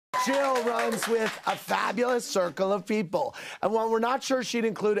Jill runs with a fabulous circle of people. And while we're not sure she'd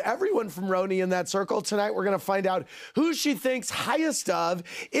include everyone from RHONY in that circle, tonight we're going to find out who she thinks highest of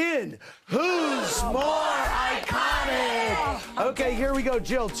in Who's More Iconic? Okay, here we go.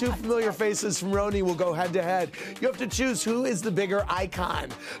 Jill, two familiar faces from RHONY will go head to head. You have to choose who is the bigger icon.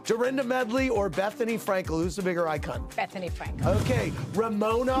 Dorinda Medley or Bethenny Frankel? Who's the bigger icon? Bethenny Frankel. Okay,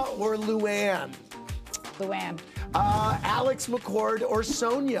 Ramona or Luann? Luann. Alex McCord or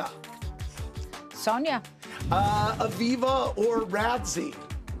Sonja? Sonja. Aviva or Radzi?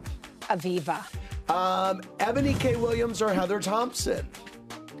 Aviva. Eboni K. Williams or Heather Thompson?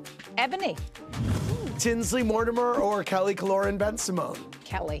 Eboni. Tinsley Mortimer or Killoren Bensimon?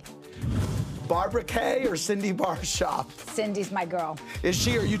 Kelly. Barbara K. or Cindy Barshop? Cindy's my girl. Is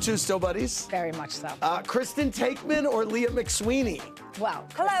she or you two still buddies? Very much so. Kristen Taekman or Leah McSweeney? Well,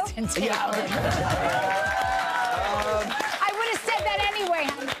 hello. Kristen Taekman. Yeah, I would have said that anyway.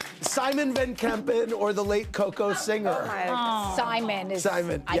 Simon van Kempen or the late Coco singer? Simon is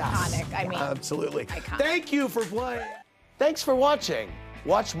Simon, iconic. yes. I mean, absolutely. Iconic. Thank you for playing. Thanks for watching.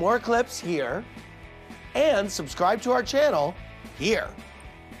 Watch more clips here and subscribe to our channel here.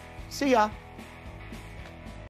 See ya.